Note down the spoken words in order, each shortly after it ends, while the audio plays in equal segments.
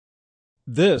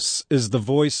This is the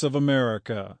voice of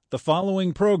America. The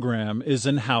following program is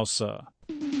in Hausa.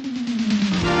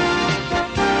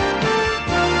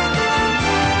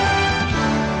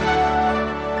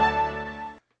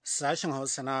 Sashen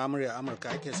Hausa na Amurka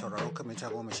ake sauraro kan mita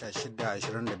 16,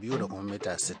 22 da kuma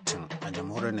mita 60. A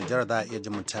jamhuriyar Nijar za a iya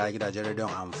jin ta gidajen rediyon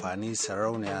amfani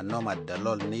sarauniya Nomad da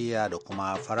LOL Niyya da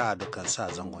kuma Fara'a dukkan sa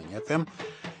zangon FM.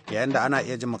 Yayin da ana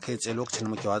iya jin kai tsaye lokacin da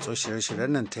muke watso shirye-shiryen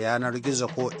nan ta yanar gizo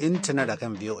ko intanet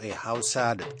akan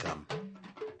voahausa.com.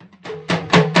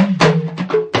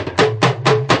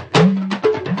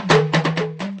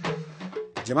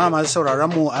 Jama'a masu sauraron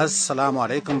mu assalamu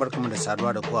alaikum, barkamu da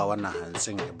saduwa da kuwa wannan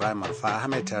hantsin. Ibrahim Alfa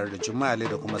Ahmed tare da Juma'a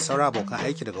da kuma sauran abokan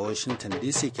aiki daga Washington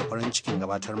DC ke farin cikin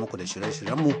gabatar muku da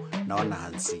shirye-shiryen mu na wannan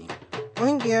hantsi.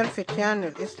 Ƙungiyar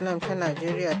Fitiyanul Islam ta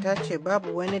Najeriya ta ce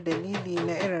babu wani dalili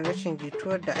na irin rashin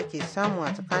jituwar da ake samu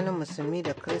a tsakanin musulmi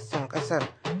da Kiristan ƙasar.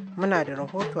 Muna da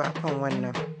rahoto akan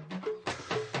wannan.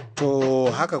 To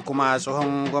haka kuma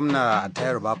tsohon gwamna a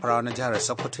tayar bafarawa na jihar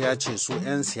Sokoto ya ce su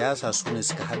 'yan siyasa su ne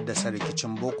suka haddasa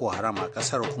rikicin Boko Haram a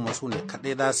kasar kuma su ne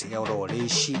kaɗai za su iya warware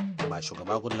shi ba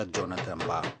shugaba Goodluck Jonathan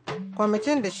ba.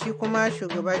 Kwamitin da shi kuma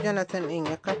shugaba Jonathan ɗin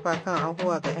ya kafa kan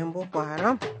ahuwa ga 'yan Boko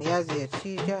Haram ya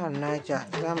ziyarci jihar Niger,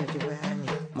 za mu ji bayani.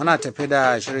 Muna tafi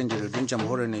da shirin jaridun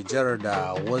jamhuriyar Nijar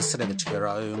da wasu daga cikin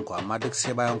ra'ayoyinku amma duk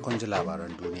sai bayan kun ji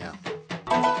labaran duniya.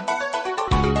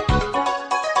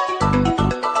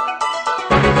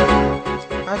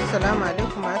 Assalamu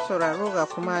alaikum masu sauraro ga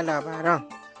kuma labaran.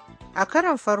 A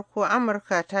karon farko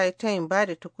Amurka ta yi tayin ba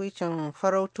da tukuicin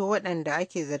farauto waɗanda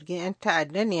ake zargin 'yan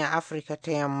ta'adda ne a Afirka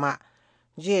ta yamma.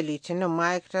 Jiya Litinin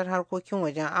ma'aikatar harkokin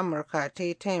wajen Amurka ta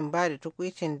yi tayin ba da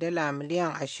tukuicin dala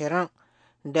miliyan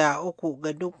 23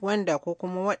 ga duk wanda ko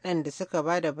kuma waɗanda suka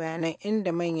ba da bayanan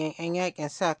inda manyan 'yan yakin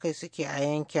sa kai suke a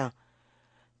yankin.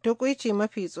 Tukuici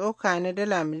mafi tsoka na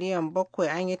dala miliyan 7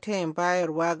 an yi tayin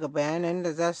bayarwa ga bayanan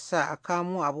da za su sa a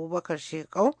kamo Abubakar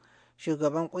Shekau,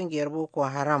 shugaban kungiyar Boko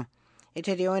Haram.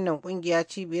 Ita dai wannan kungiya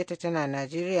cibiyarta tana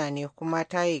Najeriya ne kuma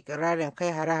ta yi ikirarin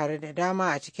kai hare-hare da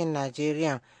dama a cikin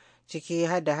Najeriya, ciki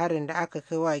har da harin da aka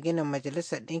kai wa ginin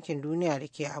Majalisar Ɗinkin Duniya da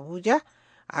ke Abuja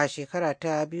a shekara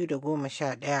ta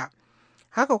 2011.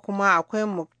 Haka kuma akwai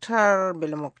Muktar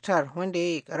Belmokhtar wanda ya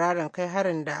yi ikirarin kai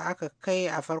harin da aka kai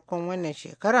a farkon wannan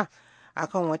shekara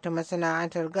akan wata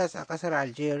masana'antar gas a kasar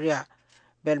Algeria.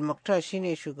 Belmokhtar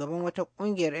shine shugaban wata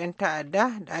kungiyar 'yan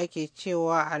ta'adda da ake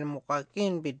cewa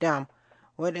al-Muqaqin Bidam,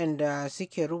 waɗanda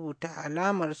suke rubuta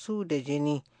alamar su da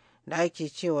jini da ake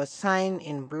cewa sign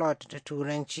in blood da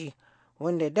turanci,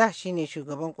 wanda da shine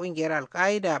shugaban kungiyar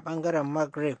al-Qaida a bangaren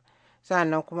Maghreb.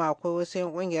 Sannan kuma akwai wasu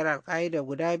 'yan kungiyar al-Qaida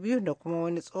guda biyu da kuma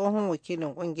wani tsohon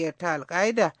wakilin kungiyar ta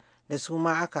al-Qaida da su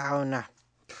ma aka auna.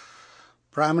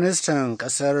 Firaministan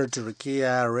ƙasar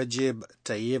Turkiyya Recep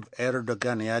Tayyip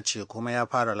Erdogan ya ce kuma ya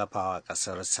fara lafawa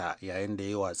ƙasarsa yayin da ya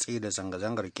yi watsi da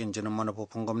zanga-zangar ƙin jinin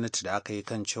manufofin gwamnati da aka yi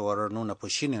kan cewar nuna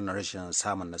fushi ne na rashin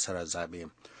samun nasarar zaɓe.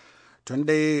 Tun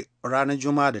dai ranar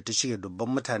Juma'a da ta shige dubban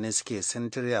mutane suke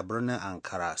sintiri a birnin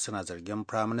Ankara suna zargin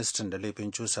Firaministan da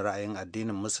laifin cusa ra'ayin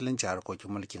addinin Musulunci a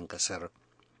harkokin mulkin ƙasar.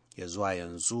 Ya zuwa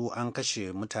yanzu an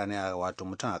kashe mutane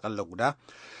mutum akalla guda,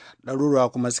 ɗaruruwa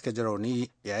kuma suka ji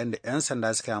rauni yayin da 'yan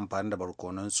sanda suka yi amfani da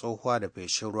barkonon tsohuwa da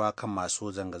feshin ruwa kan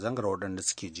masu zanga-zangar waɗanda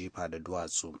suke jefa da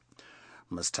duwatsu.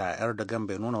 Mr. Erdogan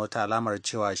bai nuna wata alamar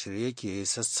cewa shirye yake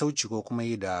sassauci ko kuma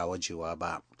yi da wajewa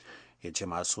ba. Ya ce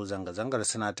masu zanga-zangar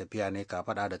suna tafiya ne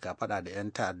kafaɗa da kafaɗa da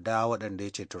 'yan ta'adda waɗanda ya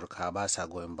ce Turka ba sa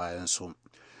goyon bayan su.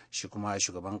 Shi kuma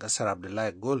shugaban ƙasar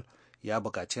Abdullahi Gül ya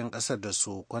buƙaci 'yan ƙasar da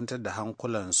su kwantar da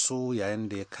hankulansu yayin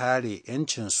da ya kare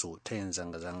 'yancinsu ta yin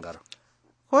zanga-zangar.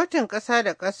 Kotun ƙasa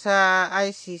da ƙasa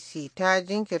ICC ta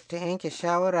jinkirta yanke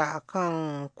shawara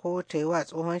akan ko ta yi wa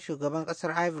tsohon shugaban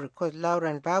ƙasar Ivory Coast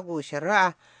Laurent Gbagbo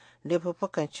shari'a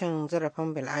laifuffukan cin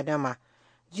zarafin bil'adama.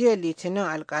 Jiya Litinin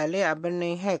alƙalai a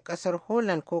birnin Hague ƙasar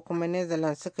Holland ko kuma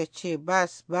Netherlands suka ce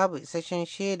babu isasshen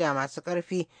shaida masu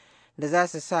ƙarfi da za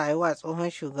su sa a yi wa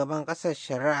tsohon shugaban ƙasar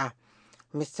shari'a.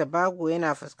 Mr. Gbagbo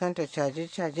yana fuskantar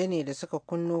caje-caje ne da suka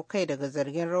kunno kai daga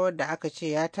zargin rawar da aka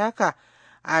ce ya taka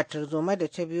a tarzoma da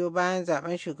ta biyo bayan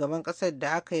zaben shugaban kasar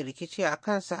da aka yi rikici a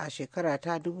kansa a shekara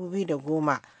ta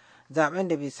 2010, zaben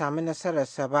da bai sami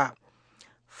nasararsa ba.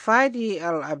 Fadi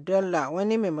Al-Abdallah,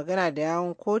 wani mai magana da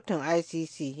yawun kotun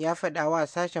ICC, ya faɗa wa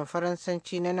sashen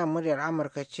Faransanci na nan muryar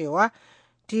Amurka cewa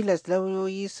tilas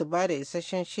lauyoyi su ba da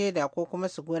isasshen shaida ko kuma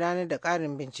su gudanar da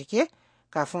ƙarin bincike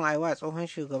kafin a yi wa tsohon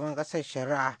shugaban ƙasar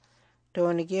shari'a. Ta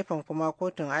wani gefen kuma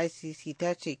kotun ICC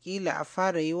ta ce kila a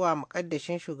fara yi wa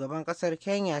mukaddashin shugaban kasar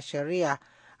Kenya shari'a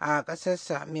a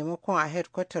kasarsa maimakon a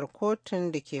hedkwatar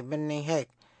kotun da ke birnin Hague.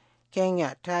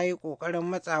 Kenya ta yi ƙoƙarin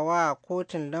matsawa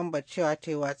kotun lambar cewa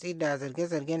ta yi watsi da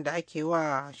zarge-zargen da ake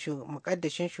wa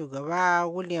muƙaddashin shugaba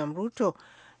William Ruto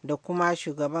da kuma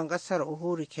shugaban ƙasar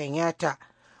Uhuru Kenyatta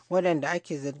waɗanda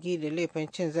ake zargi da laifin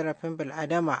cin zarafin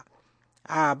bil'adama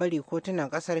a bari kotunan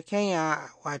ƙasar Kenya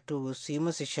wato su yi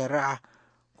musu shari'a.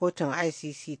 Kotun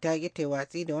ICC ta ƙi ta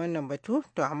watsi da wannan batu,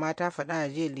 to amma ta faɗa a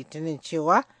jiya Litinin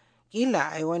cewa ƙila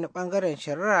a yi wani ɓangaren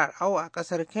shari'ar au a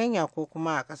ƙasar Kenya ko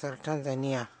kuma a ƙasar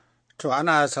Tanzania. To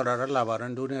ana sauraron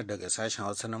labaran duniya daga sashen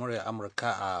Hausa na murya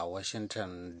Amurka a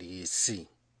Washington DC.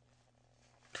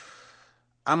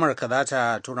 Amurka za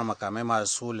ta tura makamai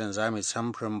masu linzami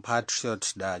samfurin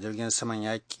Patriot da jirgin saman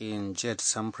yakin jet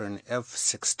samfurin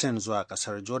F-16 zuwa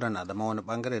kasar Jordan a zama wani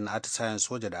bangare na atisayen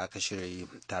soja da aka shirya yi,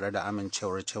 tare da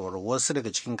amincewar cewar wasu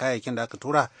daga cikin kayayyakin da aka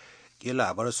tura kila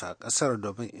a bar su a kasar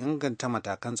domin inganta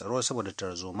matakan tsaro saboda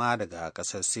tarzoma daga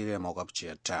kasar Syria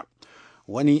makwabciyarta.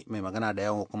 Wani mai magana da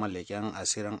yawan hukumar leƙen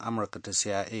asirin Amurka ta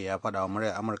CIA ya faɗa wa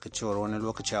muryar Amurka cewar wani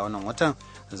lokaci a wannan watan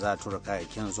za a tura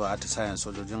kayayyakin zuwa atisayen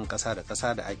sojojin ƙasa da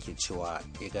ƙasa da ake cewa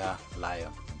Iga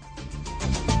Lion.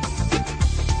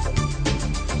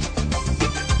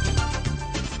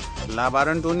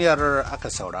 Labaran duniyar aka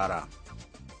saurara.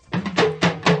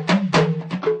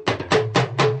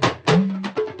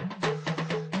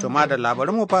 Tuma da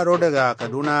labarin mu faro daga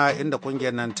Kaduna inda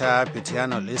kungiyar nan ta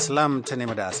Fitiyanul Islam ta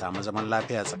nemi da a samu zaman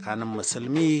lafiya tsakanin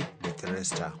musulmi da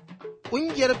Kirista.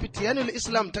 Ƙungiyar Fitiyanul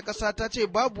Islam ta ƙasa ta ce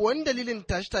babu wani dalilin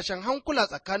tashe-tashen hankula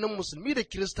tsakanin musulmi da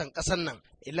Kiristan ƙasar nan,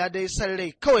 ila dai san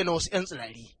rai kawai na wasu 'yan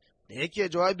tsirari. Da yake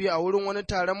jawabi a wurin wani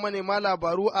taron manema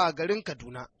labaru a garin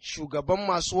Kaduna, shugaban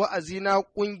masu wa'azi na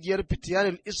ƙungiyar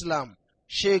Fitiyanul Islam,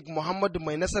 Sheikh Muhammadu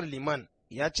Mai Nasar Liman,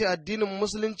 ya ce addinin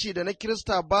musulunci da na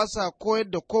Kirista ba sa koyar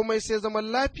da komai sai zaman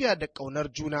lafiya da ƙaunar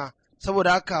juna.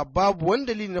 Saboda haka babu wani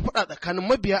dalili na faɗa tsakanin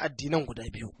mabiya addinan guda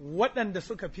biyu. Waɗanda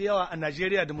suka fi yawa a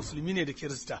Najeriya da musulmi ne da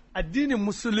Kirista. Addinin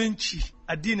musulunci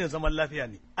addinin zaman lafiya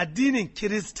ne. Addinin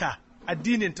Kirista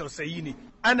addinin tausayi ne.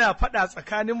 Ana faɗa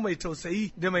tsakanin mai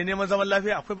tausayi da mai neman zaman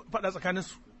lafiya, akwai faɗa tsakanin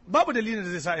su. Babu dalilin da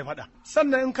zai sa a faɗa.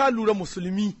 Sannan in ka lura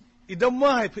musulmi, idan mun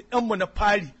haifi ɗanmu na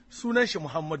fari sunan shi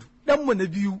Muhammadu, ɗanmu na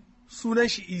biyu sunan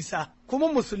shi Isa, kuma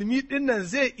musulmi ɗin nan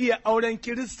zai iya auren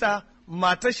Kirista,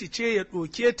 matar shi ce ya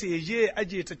ɗauke ta ya je ya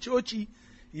aje ta coci,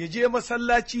 ya je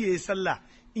masallaci ya yi sallah,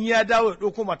 in ya dawo ya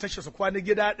ɗauko matar shi su kwana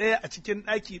gida ɗaya a cikin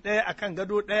ɗaki ɗaya a kan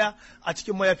gado ɗaya a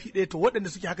cikin mayafi ɗaya, to waɗanda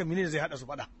suke haka menene zai haɗa su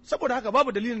faɗa. Saboda haka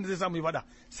babu dalilin da zai samu yi faɗa,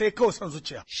 sai kawai son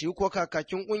zuciya. Shi ko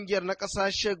kakakin ƙungiyar na ƙasa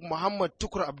Sheikh Muhammad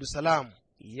Tukur Abdulsalam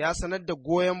ya sanar da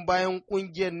goyon bayan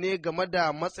kungiyar ne game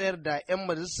da matsayar da 'yan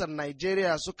majalisar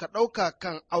Najeriya suka ɗauka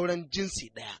kan auren jinsi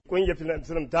ɗaya. Kungiyar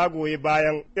Islam ta goyi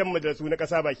bayan 'yan majalisu na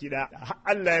ƙasa baki ɗaya.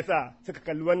 Allah ya sa suka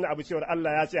kalli wannan abu cewar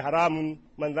Allah ya ce haramun,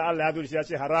 manzan Allah ya zo da shi ya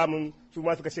ce haramun, su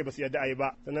ma suka ce ba su yarda a yi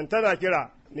ba. Sannan tana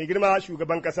kira mai girma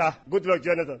shugaban ƙasa Goodluck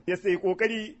Jonathan ya sai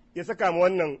kokari ya saka mu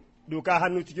wannan doka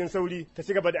hannu cikin sauri ta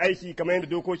ci gaba da aiki kamar yadda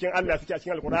dokokin Allah suke a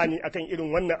cikin Alkur'ani akan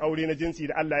irin wannan aure na jinsi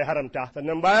da Allah ya haramta.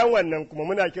 Sannan bayan wannan kuma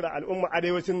muna kira al'umma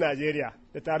arewacin Najeriya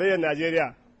da tarayyar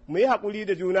Najeriya mu yi haƙuri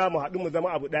da juna mu haɗu mu zama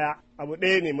abu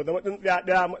ɗaya ne, mu zama tsintsiya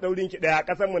ɗaya maɗaurin ki ɗaya,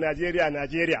 ƙasar mu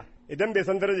Najeriya. Idan bai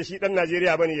san daraja shi ɗan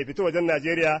Najeriya bane ya fito wajen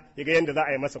Najeriya ya ga yadda za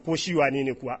a yi masa ko shi wane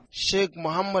ne kuwa. Sheikh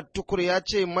Muhammad Tukur ya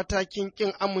ce matakin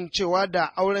kin amincewa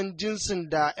da auren jinsin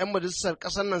da 'yan majalisar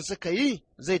ƙasar nan suka yi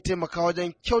zai taimaka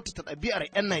wajen kyautata ɗabi'ar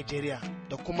 'yan Najeriya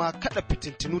da kuma kaɗa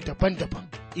fitintinu daban-daban.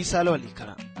 Isa Lawal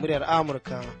Ikara, muryar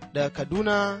Amurka daga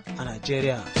Kaduna a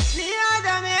Najeriya.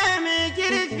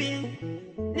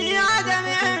 Ni Adam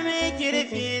ya mai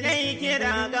kirfi na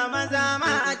kira ga maza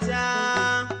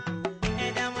mata.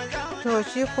 To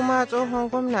shi kuma tsohon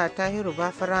gwamna Tahiru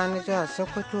Bafara na jihar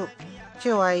Sokoto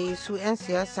cewa yi su 'yan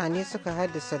siyasa ne suka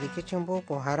haddasa rikicin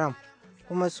Boko Haram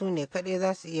kuma su ne kaɗai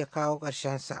za su iya kawo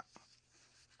ƙarshensa.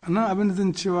 nan abin da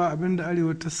zan cewa abin da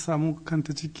arewa ta samu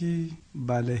kanta ciki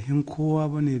ba laihin kowa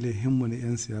ba ne laihinmu na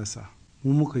 'yan siyasa.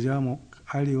 Mu muka ja mu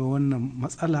arewa wannan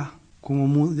matsala kuma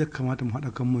mu ya kamata mu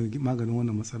haɗa kanmu maganin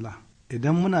wannan matsala.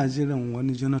 Idan muna jiran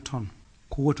wani Jonathan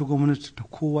ko wata gwamnati ta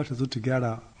kowa ta zo ta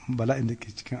gyara bala'in da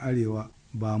ke cikin arewa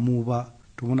ba mu ba,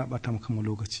 to muna ɓata mu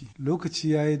lokaci.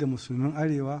 Lokaci ya yi da musulmin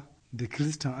arewa da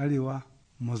kiristan arewa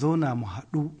mu zauna mu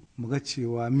haɗu mu ga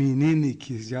cewa menene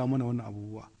ke jawo mana wannan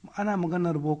abubuwa. Ana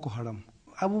maganar Boko Haram,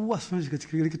 abubuwa sun shiga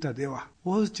cikin rikita da yawa.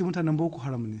 Wasu ce mutanen Boko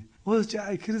Haram ne, wasu ce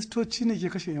ai kiristoci ne ke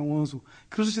kashe yan uwansu,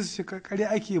 kiristoci su ce kare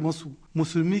ake masu,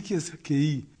 musulmi ke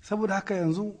yi. Saboda haka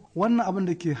yanzu wannan abin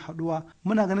da ke haɗuwa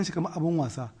muna ganin shi kamar abin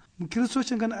wasa.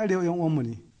 Kiristocin ganin arewa yan uwanmu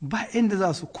ne, ba inda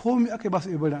za su komi aka ba su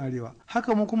ibarin arewa.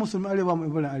 Haka mu kuma musulmi arewa mu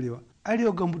ibarin arewa.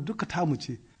 Arewa ga duka tamu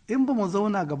ce. In ba mu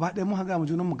zauna gaba ɗaya muka ga mu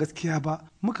junan mu gaskiya ba,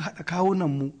 muka haɗa kawunan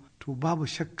mu to babu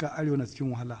shakka arewa na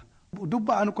cikin wahala. Duk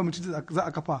ba wani kwamiti da za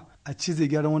a kafa a ce zai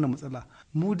gyara wannan matsala.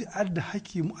 Mu da adda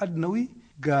haƙƙi mu adda nauyi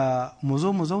ga mu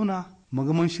zo mu zauna mu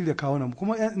ga mun shirya kawo nan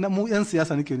kuma mu 'yan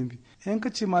siyasa nake nufi. In ka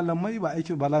ce malamai ba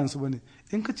aikin ba layin su bane,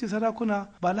 in ka ce sarakuna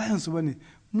ba layin su bane,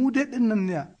 mu dai din nan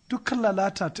ne dukkan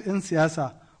lalata ta 'yan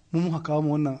siyasa mu muka kawo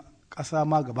mu wannan ƙasa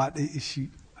ma gaba ɗaya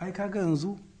ishi. Ai kaga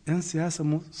yanzu 'yan siyasa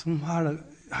mu sun fara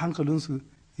hankalinsu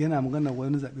yana magana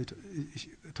wani zaɓe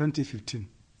 2015.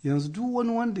 Yanzu duk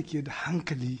wani wanda ke da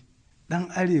hankali dan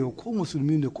arewa ko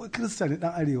musulmi ne ko kirista ne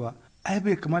dan arewa ai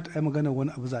bai kamata a yi magana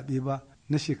wani abu zaɓe ba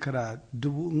na shekara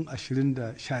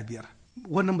 2015.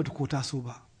 Wannan bata ko taso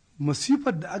ba.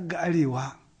 Masifar da aga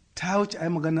arewa ta wuce a yi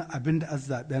magana abin da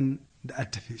zaɓen da a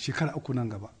tafi shekara 3 nan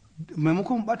gaba.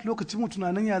 Maimakon ɓata lokacin mu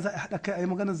tunanin ya za a haɗa kai a yi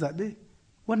maganar zaɓe,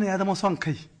 wannan ya zama son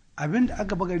kai. Abin da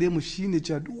aka bagare mu shine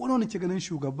cewa duk wani wanda ke ganin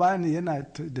shugaba ne yana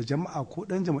da jama'a ko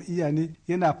dan jama'iyya ne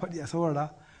yana faɗi a saurara,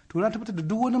 to na tabbatar da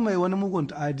duk wani mai wani mugun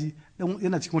ta'adi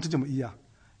yana cikin wata jama'iyya.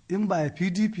 In ba ya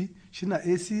PDP, shina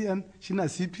ACN, shina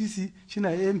CPC, shina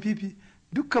ANPP,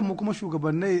 dukkan mu kuma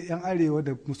shugabannai yan arewa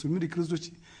da musulmi da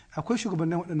kiristoci akwai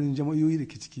shugabannin waɗannan jama'iyyoyi da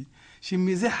ke ciki. Shi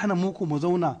me zai hana mu ko mu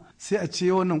zauna sai a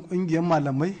ce wannan ƙungiyar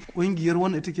malamai ƙungiyar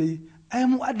wannan ita ke yi? Ai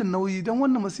mu adda nauyi don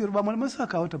wannan masiyar ba malamai suka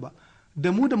kawo ta ba,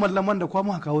 da mu da mallaman da kuma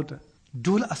muka kawo ta.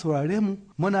 Dole a saurare mu,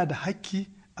 muna da hakki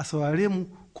a saurare mu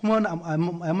kuma a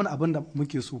mana abin da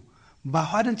muke so. Ba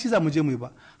fadan ciza mu je mu yi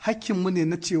ba, hakkin mu ne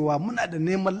na cewa muna da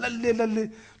neman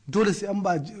lalle dole sai an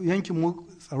ba yankin mu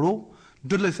tsaro,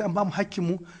 dole sai an ba mu hakkin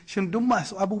mu. Shin duk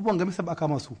masu abubuwan game sa ba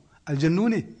kama su aljannu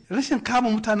ne? Rashin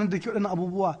kama mutanen da ke waɗannan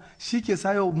abubuwa shi ke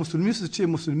sa yau musulmi su ce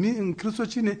musulmi, in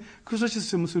kiristoci ne kiristoci su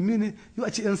ce musulmi ne, yau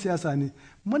a ce 'yan siyasa ne.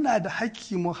 Muna da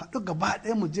hakki mu haɗu gaba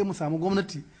ɗaya mu je mu samu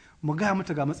gwamnati mu gaya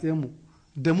mata ga matsayin mu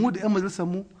da mu da 'yan majalisar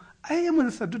mu. Ai 'yan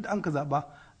majalisar duk da an ka zaɓa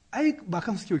ai ba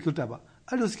kan suke wakilta ba,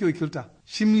 arewa suke wakilta.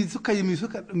 Shi mi suka yi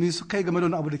game da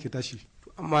wani abu da ke tashi.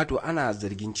 Amma to ana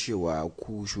zargin cewa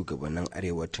ku shugabannin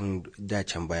arewa tun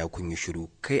dacen baya kun yi shiru.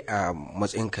 Kai a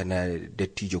matsayinka na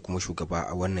dattijo kuma shugaba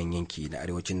a wannan yanki na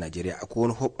arewacin Najeriya, akwai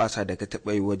wani hoɓɓasa da ka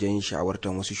taɓa yi wajen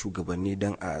shawartar wasu shugabanni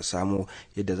don a samu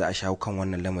yadda za a shawo kan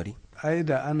wannan lamari? Ai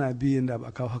da ana biyan da ba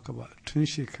a kawo haka ba. Tun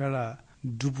shekara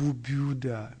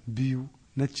 2002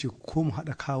 na ce ko mu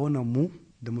haɗa kawunan mu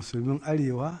da musulmin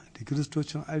arewa da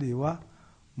kiristocin arewa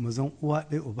mu zan uwa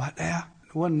ɗaya uba ɗaya.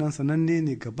 Wannan sananne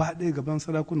ne gaba ɗaya gaban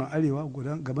sarakunan arewa,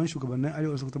 gaban shugabannin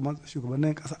arewa,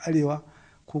 shugabannin ƙasar arewa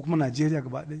ko kuma Najeriya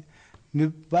gaba ɗaya. Ni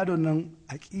ba da wannan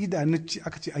aƙida ni ci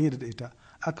aka ce an yi da ita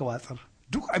aka watsar.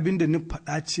 Duk abin da ni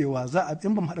faɗa cewa za a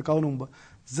in ba mu haɗa kawunan ba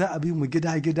za a bi mu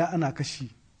gida ana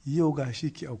kashi, yau ga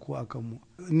shi ke auku a kanmu.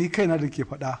 Ni kaina da ke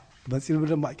faɗa ban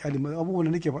tsira ba a kyale abubuwan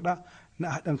da nake faɗa na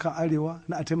haɗin kan arewa,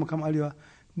 na a taimaka arewa,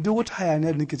 duk wata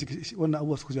hayaniya da nake ciki wannan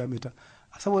abubuwa suka jame ta.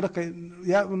 Saboda kai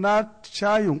na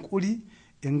sha yunkuri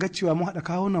in ga cewa mun haɗa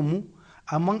kawunan mu,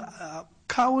 amma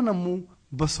kawunan mu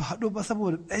ba su haɗu ba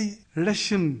saboda ɗai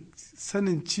rashin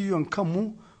sanin ciwon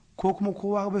kanmu ko kuma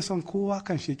kowa bai son kowa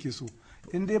kan shi yake so.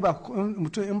 In dai ba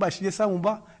mutum in ba shi ya samu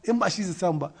ba, in ba shi zai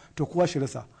samu ba, to kowa shi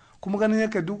rasa. Kuma ganin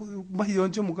yake duk mafi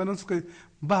yawancin mu ganin suka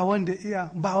ba wanda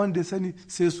iya ba wanda ya sani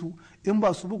sai su, in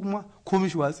ba su ba kuma komai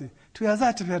shi watse. To ya za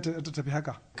a tafi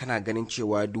haka? Kana ganin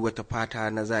cewa duk wata fata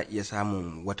na za a iya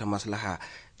samun wata maslaha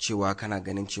cewa kana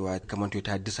ganin cewa kamar to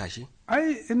ta disashe?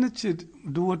 Ai ina ce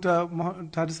duk wata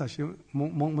ta disashe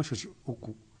mashi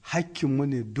uku. Hakkinmu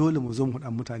ne dole mu zo mu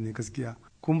haɗa mutane gaskiya.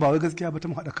 Kuma ba wai gaskiya ba ta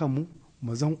mu haɗa kanmu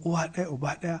mu zan uwa ɗaya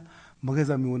uba ɗaya mu ga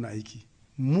za mu yi wani aiki.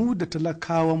 Mu da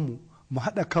talakawanmu mu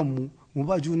haɗa kanmu mu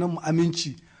ba junanmu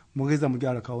aminci mu ga za mu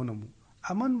gyara kawunanmu.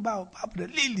 Amma babu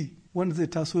dalili wanda zai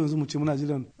taso yanzu mu ce muna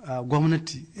jiran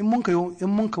gwamnati in mun ka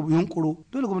yunkuro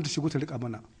dole gwamnati shigo ta rika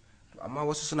mana. Amma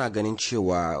wasu suna ganin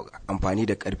cewa amfani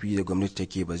da karfi da gwamnati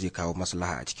take ba zai kawo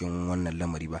maslaha a cikin wannan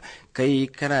lamari ba. Kai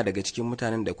kana daga cikin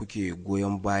mutanen da kuke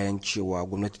goyon bayan cewa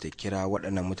gwamnati ta kira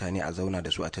waɗannan mutane a zauna da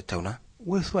su a tattauna?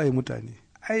 Wai su waye mutane?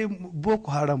 Ai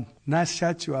Boko Haram na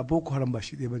sha cewa Boko Haram ba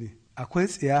shi ɗaya bane. Akwai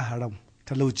tsiya haram,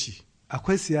 talauci,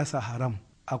 akwai siyasa haram,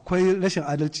 akwai rashin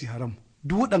adalci haram.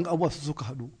 Duk waɗanda abubuwa su suka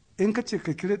haɗu. In ka ce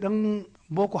ka kira ɗan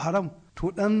Boko Haram to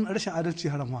ɗan rashin adalci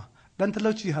haram wa, ɗan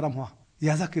talauci haram wa,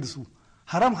 ya za ka yi da su?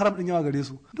 Haram ɗin yawa gare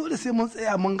su. Dole sai mun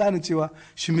tsaya mun gane cewa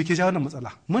shi muke jawo wannan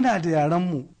matsala. Muna da yaran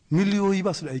mu miliyoyi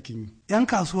ba su da aikin yi. 'Yan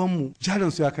kasuwan mu jarin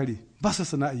su ya kare ba su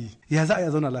sana'i. Ya za a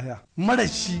zauna lahiya? Mara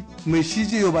shi mai shi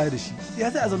je yau baya da shi.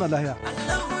 Ya za a zauna lahiya?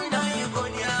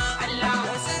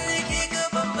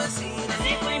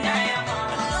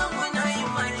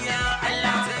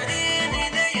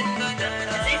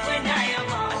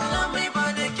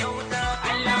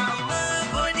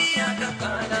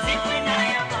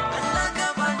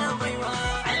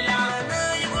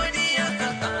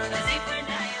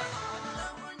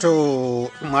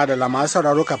 To madalla masu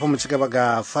sauraro kafin mu ci gaba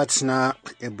ga Fat na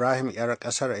Ibrahim yar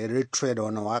kasar Eritrea da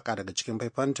wani waka daga cikin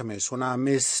faifanta mai suna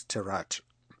Miss Tirat.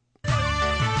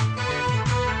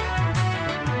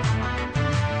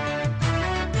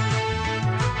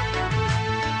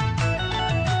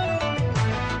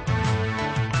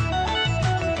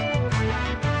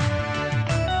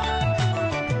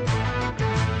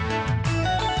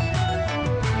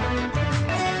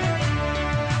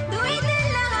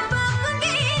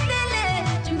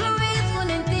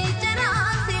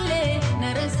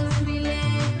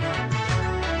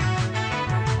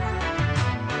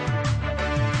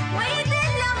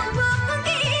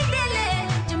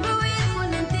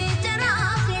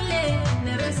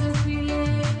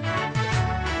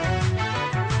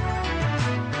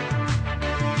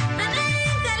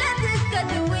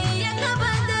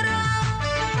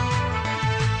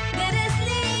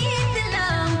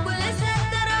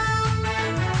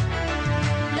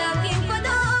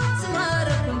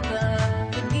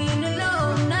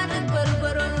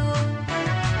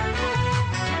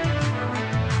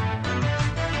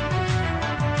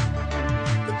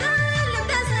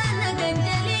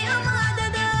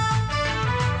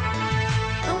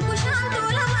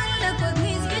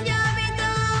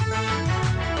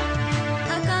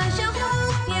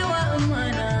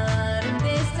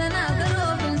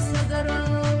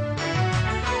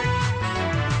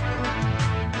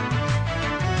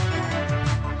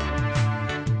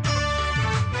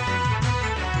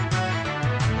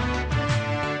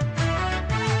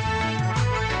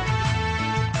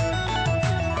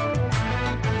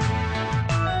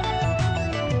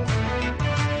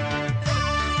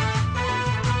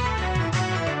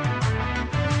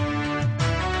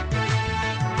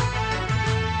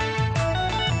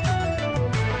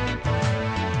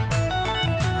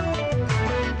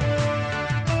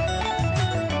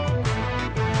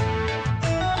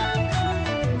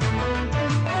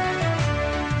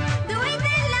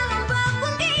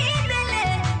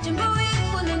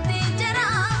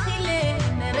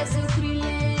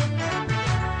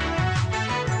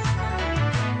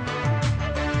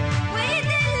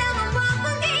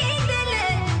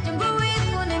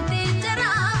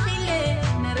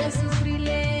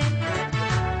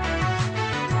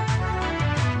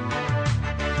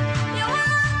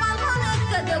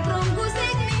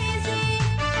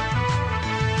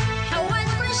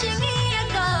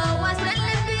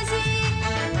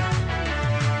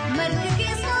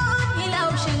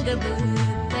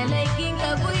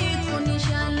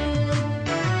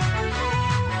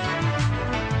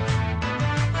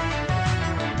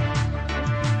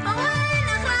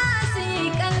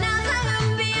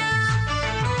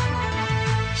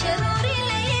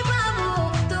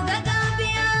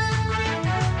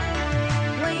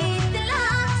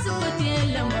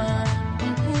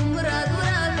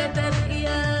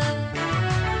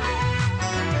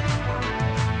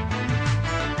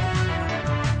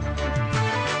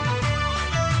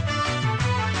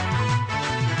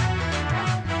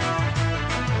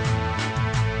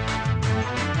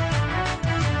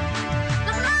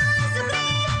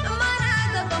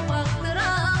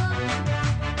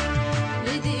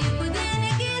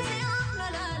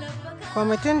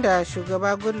 Kwamitin da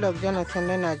shugaba Goodluck Jonathan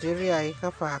na Najeriya ya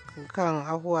kafa kan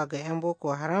ahuwa ga 'yan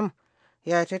Boko Haram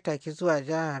ya tattaki zuwa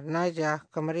jihar Niger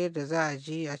kamar yadda za a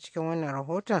ji a cikin wannan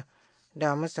rahoton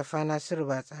da Mustapha Nasiru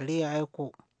Batsari ya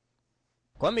aiko.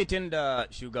 Kwamitin da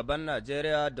shugaban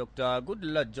Najeriya Dr.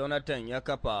 Goodluck Jonathan ya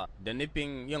kafa da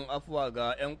nufin yin afuwa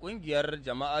ga 'yan kungiyar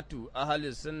jama'atu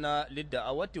ahalis sunna lidda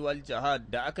awati wal jihad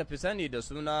da aka fi sani da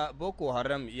suna Boko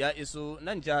Haram ya iso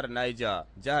nan jihar Niger.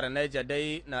 Jihar Niger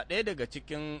dai na ɗaya daga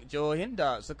cikin jihohin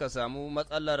da suka samu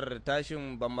matsalar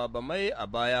tashin bama-bamai a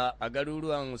baya a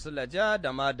garuruwan Sulaja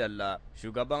da Madalla.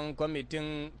 Shugaban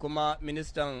kwamitin kuma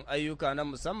ministan ayyuka na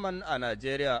musamman a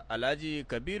Najeriya Alhaji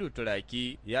Kabiru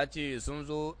Turaki ya ce sun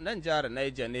zo nan jihar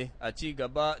Niger ne a ci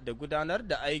gaba da gudanar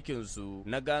da aikinsu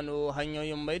na gano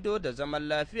hanyoyin maido da zaman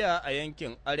lafiya a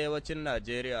yankin arewacin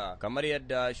Najeriya kamar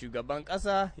yadda shugaban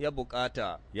ƙasa ya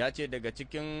bukata. Ya ce daga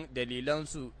cikin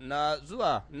dalilansu na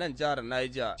zuwa nan jihar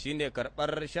Niger shine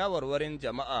karɓar shawarwarin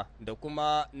jama'a da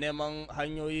kuma neman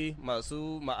hanyoyi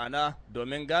masu ma'ana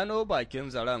domin gano bakin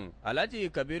zaren. Alhaji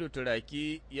Kabiru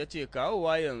Turaki ya ce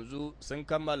kawowa yanzu sun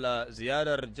kammala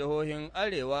ziyarar jihohin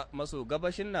arewa maso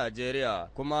gabashin Najeriya.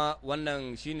 Kuma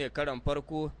wannan shine karan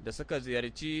farko da suka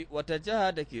ziyarci wata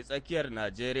jiha da ke tsakiyar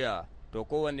Najeriya. To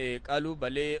kowane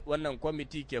kalubale wannan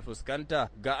kwamiti ke fuskanta?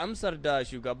 Ga amsar da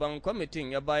shugaban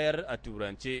kwamitin ya bayar a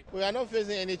turance. We are not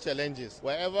facing any challenges.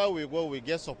 Wherever we go, we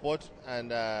get support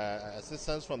and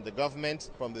assistance from the government,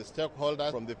 from the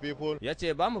stakeholders, from the people. Ya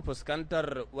ce ba mu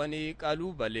fuskantar wani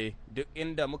kalubale, duk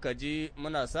inda muka ji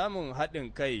muna samun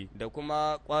haɗin kai da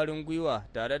kuma ƙwarin gwiwa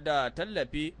tare da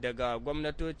tallafi daga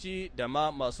gwamnatoci da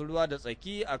ma masu ruwa da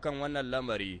tsaki akan wannan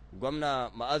lamari.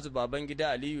 Gwamna Ma'azu Babangida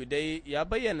Aliyu dai ya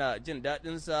bayyana jin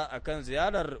daɗinsa akan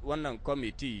ziyarar wannan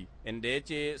kwamiti, inda ya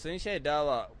ce sun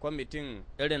shaidawa kwamitin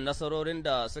irin nasarorin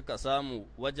da suka samu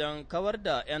wajen kawar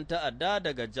da 'yan ta'adda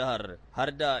daga jihar,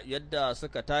 har da yadda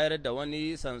suka tayar da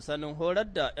wani sansanin horar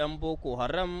da 'yan Boko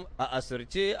Haram a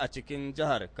asirce a cikin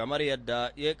jihar, kamar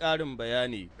yadda ya ƙarin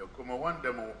bayani. Da kuma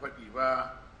wanda mu faɗi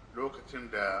ba lokacin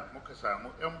da muka samu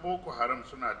 'yan Boko Haram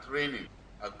suna training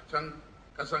a can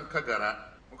ƙasan Kagara,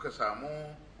 muka samu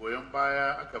goyon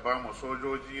baya, aka ba mu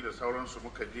sojoji da sauransu,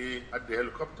 muka je har da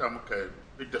helicopter muka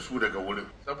fidda su daga wurin.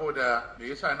 Saboda me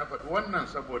yasa na faɗi wannan?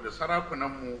 Saboda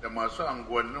sarakunanmu da masu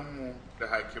anguwanninmu da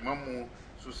hakimanmu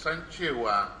su san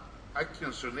cewa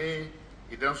hakkinsu ne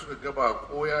idan suka ga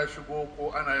bako ya shigo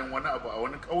ko ana yin wani abu a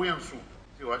wani ƙauyensu,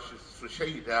 cewa su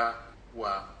shaida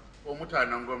wa ko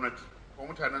mutanen gwamnati ko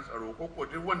mutanen tsaro ko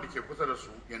duk wanda ke kusa da su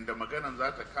yadda maganan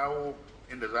za ta kawo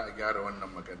inda za a gyara wannan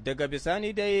magana. Daga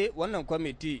bisani dai wannan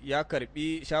kwamiti ya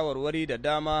karbi shawarwari da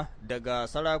dama daga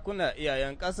sarakuna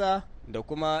iyayen ƙasa da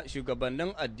kuma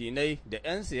shugabannin addinai da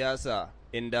 'yan siyasa,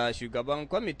 inda shugaban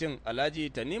kwamitin Alhaji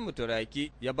Tanimu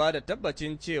Turaki ya ba da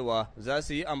tabbacin cewa za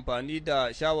su yi amfani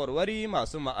da shawarwari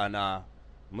masu ma'ana.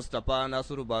 Mustapha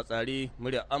Nasiru Batsari,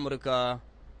 muryar Amurka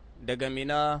daga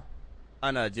Mina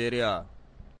a Najeriya.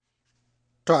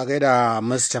 To a gaida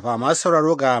Mustapha, masu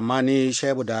sauraro ga Mani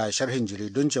Shaibu da sharhin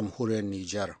jaridun jamhuriyar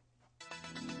Nijar.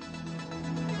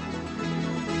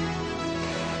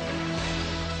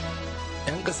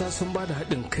 ƙasa sun ba da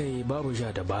haɗin kai babu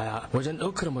ja da baya wajen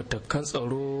ɗaukar matakan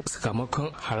tsaro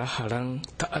sakamakon hare-haren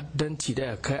ta'addanci da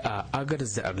ya kai a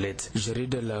Agadez da Arlet.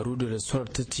 Jaridar Larudo da Suwar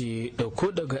ta ce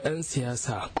ɗauko daga 'yan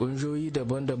siyasa ƙungiyoyi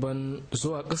daban-daban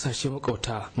zuwa ƙasashe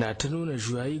makauta na ta nuna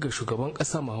juyayi ga shugaban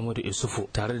ƙasa Muhammadu Isufu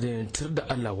tare da yantar da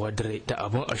Allah wadare da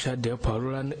abin asha da ya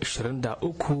faru ranar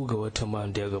 23 ga watan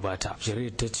Mayu da ya gabata.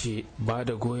 Jaridar ta ce ba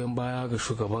da goyon baya ga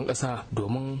shugaban ƙasa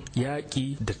domin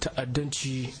yaƙi da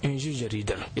ta'addanci, in ji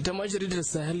jaridar. Ita ma jaridar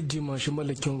Sahel Dimashi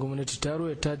mallakin gwamnati ta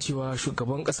ta cewa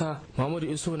shugaban kasa Muhammadu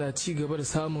Isu na ci gaba da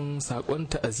samun sakon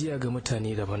ta'aziyya ga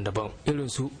mutane daban-daban irin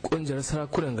su kungiyar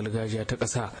sarakunan gargajiya ta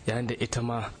kasa, yayin da ita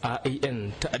ma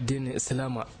AIN ta addinin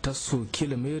Islama ta soki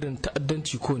lamirin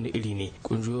ta'addanci ko ne iri ne.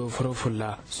 Kungiyoyin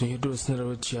farfulla sun yi dole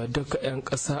sanarwar cewa duka 'yan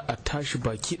kasa a tashi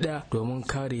baki daya domin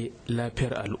kare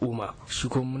lafiyar al'umma. Shi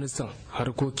kuma ministan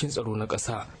harkokin tsaro na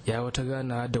kasa ya wata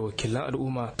gana da wakilan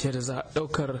al'umma ta yadda za a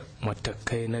daukar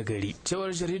matakai na gari.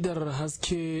 Cewar jaridar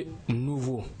Haske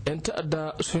Nuvo, 'yan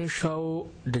ta'adda sun shawo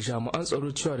da jami'an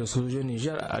tsaro cewa da sojojin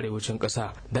Nijar a arewacin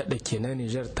ƙasa daɗa kenan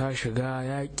Nijar ta shiga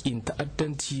yaƙin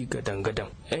ta'addanci gadan-gadan.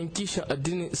 'Yan kishin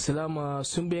addinin Islama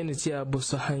sun bayyana cewa ba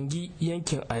su hangi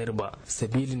yankin Ayar ba,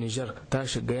 sabili Nijar ta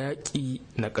shiga yaƙi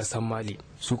na ƙasar Mali.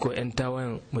 Su ko 'yan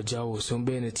tawayen Mujawo sun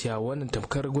bayyana cewa wannan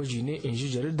tamkar gwaji ne, in ji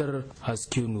jaridar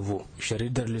Haske Nuvo.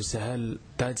 Jaridar Le Sahel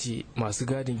ta ce masu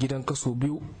gadin gidan kaso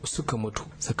biyu suka mutu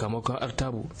sakamakon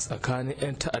artabu tsakanin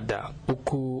 'yan ta'adda,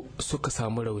 3 suka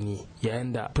samu rauni,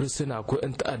 yayin da fursuna ko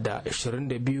 'yan ta'adda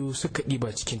 22 suka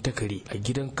ɗiba cikin takari a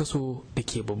gidan kaso da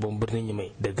ke babban birnin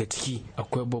Yamai. Daga ciki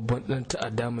akwai babban ɗan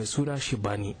ta'adda mai suna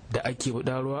Shibani da ake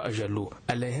buɗarwa a Jallo,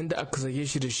 alaihin da aka zage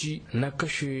shi da shi na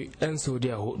kashe 'yan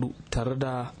Saudiya 4 tare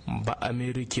da ba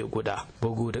Amerika guda.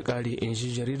 Bugu da ƙari, in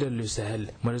ji jaridar Le Sahel,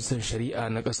 ministan shari'a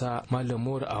na ƙasa Malam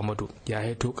Mor Ahmadu ya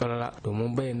haito ƙarara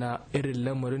domin bayyana irin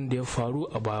lamarin da ya faru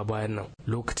a baya-bayan nan,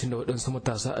 lokacin da waɗansu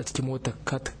matasa a cikin motar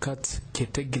kat ke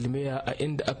ta gilmeya a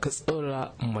inda aka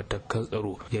tsaura matakan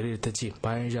tsaro. Jaridar ta ce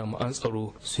bayan jami'an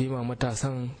tsaro su yi ma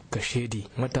matasan kashedi,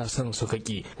 matasan suka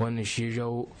ki, wannan shi ya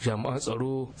jawo jami'an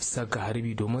tsaro saka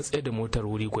harbi domin tsaye da motar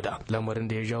wuri guda, lamarin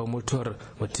da ya jawo mutuwar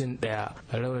mutum ɗaya,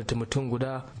 raunata mutum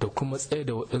guda da kuma tsaye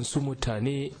da waɗansu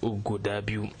mutane guda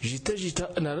 2.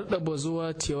 Jita-jita na raɗa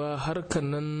bazuwa cewa harkar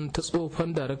nan ta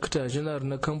tsofan darakta janar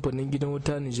na kamfanin gidan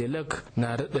wuta Nijelek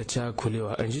na raɗa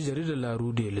cakulewa, an ji jaridar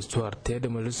Laru da Listuwar ta yadda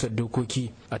majalisar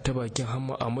dokoki a ta bakin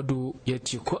Hamma Amadu ya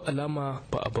ce ko alama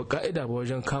ba a ba ka'ida ba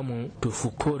wajen kamun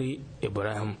Tufukore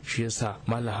Ibrahim. Shi yasa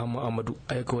Malam Hamma Amadu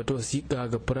aika wata wasiƙa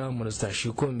ga Firayim Minista, shi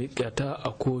kuma miƙa ta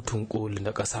a kotun koli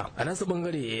na ƙasa. A nasa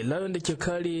bangare lauyan da ke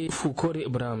kare Fukore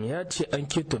Ibrahim ya ce an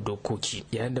keta dokoki,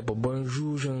 yayin da babban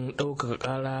jujin ɗaukaka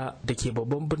ƙara da ke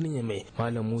babban birnin Yamai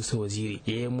Malam Musa Waziri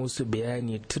ya yi musu bayani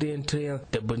bayani tiriyan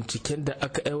da binciken da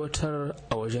aka aiwatar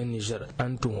a wajen Nijar.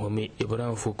 An tuhumi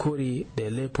Ibrahim Fukori da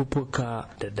laifuffuka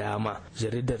da dama.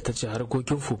 Jaridar ta ce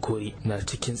harkokin Fukori na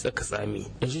cikin tsaka-tsami.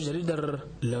 Yanzu jaridar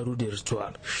Laru da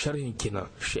sharhin kina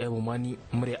Sha'ibu Mani,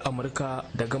 murya Amurka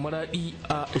daga Maradi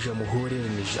a jamhuriyar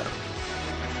Nijar.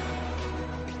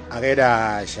 A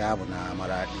gaida Sha'ibu na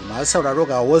Maradi. Masu sauraro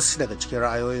ga wasu daga cikin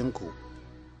ra'ayoyinku.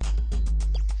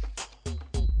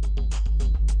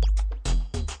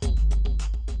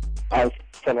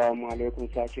 Assalamu alaikum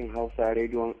sashen Hausa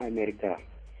rediyon Amerika.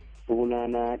 Suna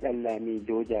na Ɗanlami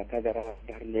Joja Kadara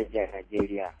jihar Nijar,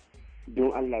 Najeriya.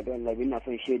 Don Allah ina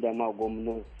son shaida ma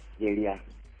gwamnan Najeriya.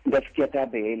 Gaskiya ta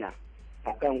bayyana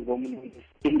akan gwamnati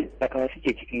inda takawa suke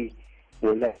ciki,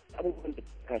 wallahi abubuwan da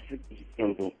ka suke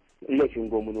yanzu laifin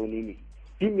gwamnoni ne.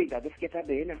 Din me ga gaskiya ta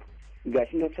bayyana, ga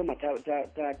shi na sama ta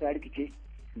rikice,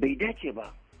 bai dace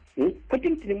ba.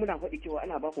 Kudin tuni muna faɗi cewa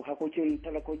ana baku hakokin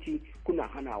talakoci kuna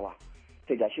hanawa.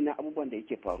 Ta gashi na abubuwan da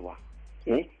yake faruwa.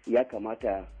 Ya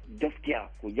kamata gaskiya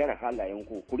ku gyara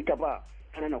halayenku, ku rika ba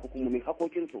kanana hukumomin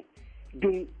hakokinsu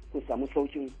don ku samu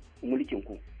saukin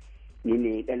mulkinku. Ni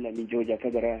ne Ɗanlami Joja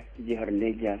Kagara, jihar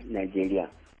Niger, Najeriya.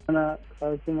 Ana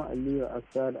Kasimu Aliyu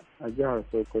Asada a jihar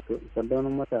Sokoto,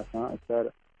 sardaunin matasan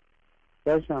Asada.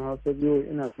 Sashen Hausa biyu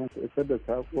ina son ku isar da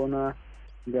sakona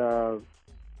da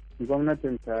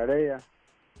gwamnatin tarayya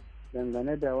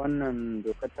dangane da wannan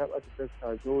doka ta ɓata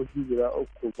ta jihohi guda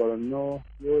uku, Borno,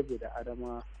 Yobe da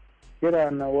Adama.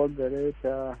 Kira na wagare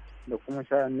ta da kuma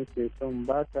sha'an nake son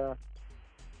bata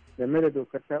game da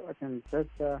dokar ta ɓatan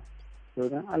tasta,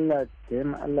 domin Allah ta yi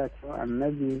Allah ta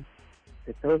annabi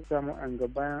ta tausa mu an ga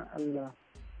bayan Allah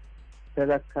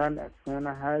talaka da a cikin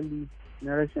wani hali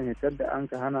na rashin hitar da an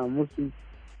ka hana musu,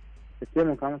 ta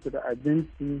taimaka musu da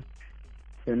abinci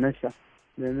da nasha,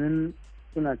 domin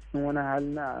suna cikin wani hali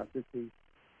na a suke,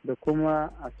 da kuma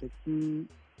a saki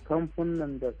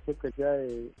kamfunan da suka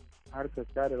jaye harkar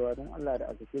sadarwa don Allah da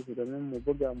a sake su domin mu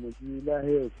buga mu ji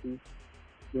lahiyar su,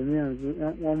 domin yanzu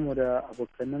yan uwanmu da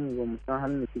abokananmu ba mu san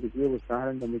halin da suke ciki, ba san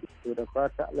halin da muke ciki. Da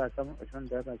fata Allah ta mu ƙarshen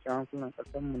da ya shan hankulan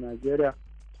ƙasarmu Najeriya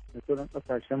da sauran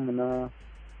ƙasashenmu na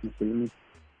musulmi.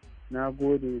 Na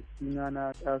gode, suna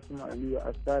na Kasimu Aliyu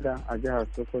Asada a jihar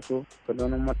Sokoto,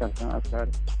 kadaunan matasan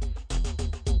Asada.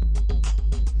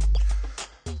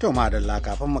 To madalla,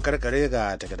 kafin mu karkare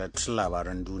ga takardattun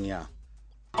labaran duniya.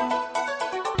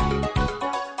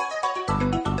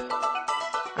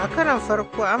 A karon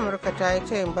farko Amurka ta yi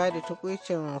tayin ba da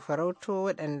tukwicin farauto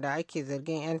waɗanda ake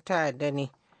zargin 'yan ta'adda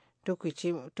ne.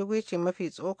 Tukwici mafi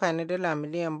tsoka na dala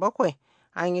miliyan 7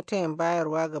 an yi tayin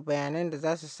bayarwa ga bayanan da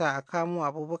za su sa a kamo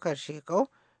Abubakar Shekau,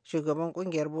 shugaban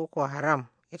kungiyar Boko Haram.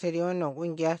 Ita dai wannan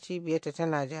kungiya cibiyarta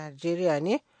tana Najeriya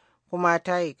ne, kuma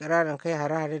ta yi ikirarin kai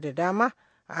hare-hare da dama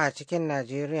a cikin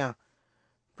Najeriya.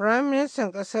 Prime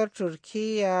Minister ƙasar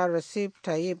Turkiyya Recep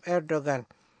Tayyip Erdogan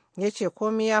ya ce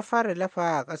komai ya fara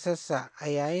lafa a ƙasarsa a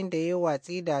yayin da ya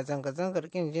watsi da zanga-zangar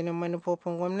ƙin jinin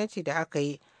manufofin gwamnati da aka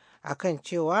yi a kan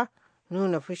cewa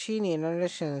nuna fushi ne na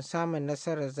rashin samun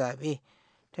nasarar zaɓe.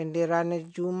 Tun dai ranar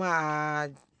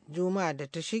Juma'a da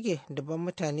ta shige, dubban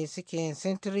mutane suke yin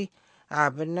sintiri a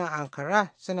birnin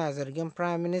Ankara suna zargin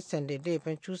Prime Minister da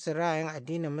laifin cusa ra'ayin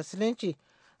addinin Musulunci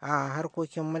a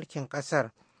harkokin mulkin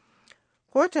ƙasar.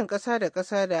 Kotun ƙasa da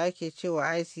ƙasa da ake cewa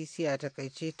ICC a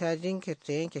takaice ta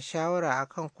jinkirta yanke shawara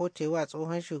akan kotewa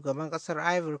tsohon shugaban ƙasar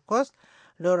Ivory Coast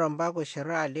Laurent Gbagbo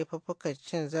shari'a laifuffukan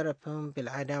cin zarafin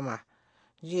bil'adama.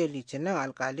 Jiya Litinin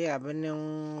alkalai a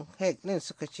birnin Hague din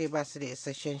suka ce ba su da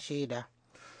isasshen shaida.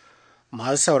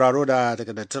 Masu sauraro da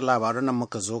takardattun labarun nan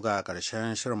muka zo ga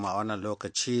ƙarshen shirin a wannan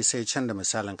lokaci, sai can da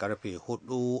misalin karfe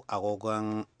 4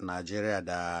 agogon Najeriya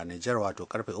da Nijar, wato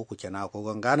karfe 3 kenan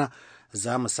agogon Ghana,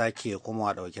 za mu sake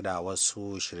kuma dauke da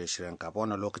wasu shirye-shiryen. Kafin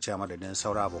wannan lokaci a madadin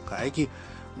saura abokan aiki,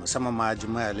 musamman ma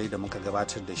Jimai da muka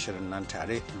gabatar da shirin nan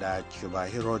tare da Cuba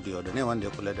Hero da ne wanda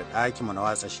ya kula da ɗakin na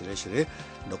watsa shirye-shirye,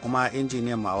 da kuma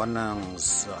injiniyan ma wannan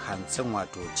hantsin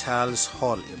wato Charles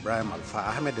Hall Ibrahim Alfa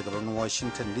Ahmed daga birnin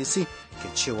Washington DC ke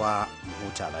cewa mu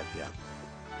huta lafiya.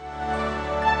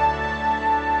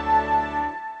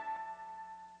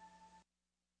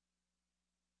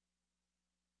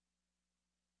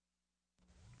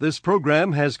 This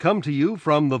program has come to you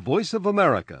from the Voice of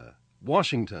America,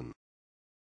 Washington.